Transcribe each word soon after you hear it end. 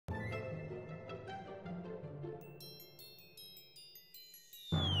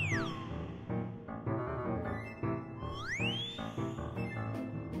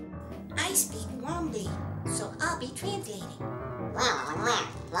I speak Wombly, so I'll be translating.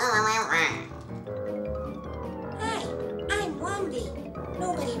 Hi, I'm Wombly.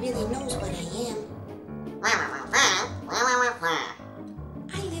 Nobody really knows what I am.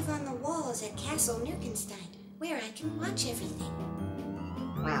 I live on the walls at Castle Nirkenstein, where I can watch everything.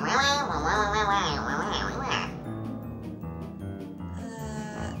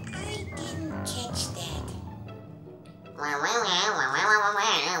 I didn't catch that.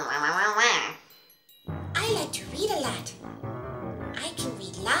 I like to read a lot. I can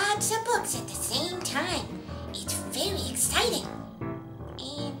read lots of books at the same time. It's very exciting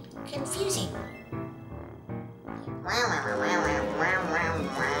and confusing.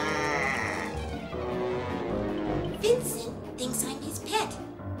 Vincent thinks I'm his pet,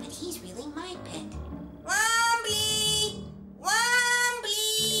 but he's really my pet. Wombly!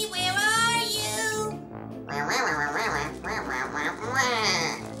 Wombly! Where are you?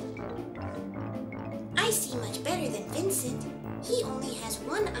 I see much better than Vincent. He only has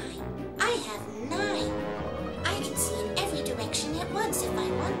one eye. I have 9. I can see in every direction at once if I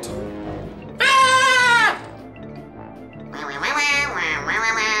want to.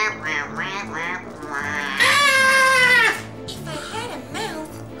 If I had a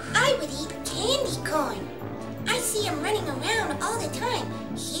mouth, I would eat candy corn. I see him running around all the time.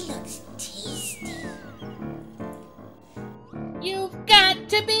 He looks tasty. You've got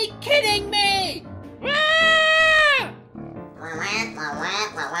to be kidding me!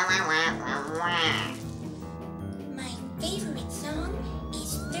 My favorite song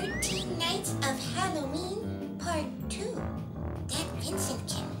is 13 Nights of Halloween, Part 2. That Vincent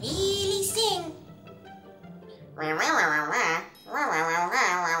can really sing.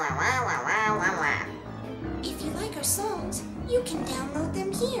 If you like our songs, you can download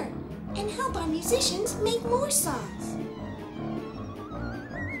them here and help our musicians make more songs.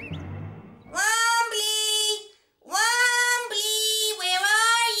 Wombly! Wombly! Where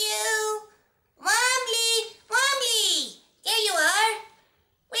are you? Wombly! Wombly! There you are!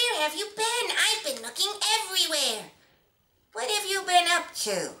 Where have you been? I've been looking everywhere. What have you been up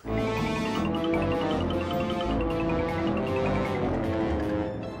to?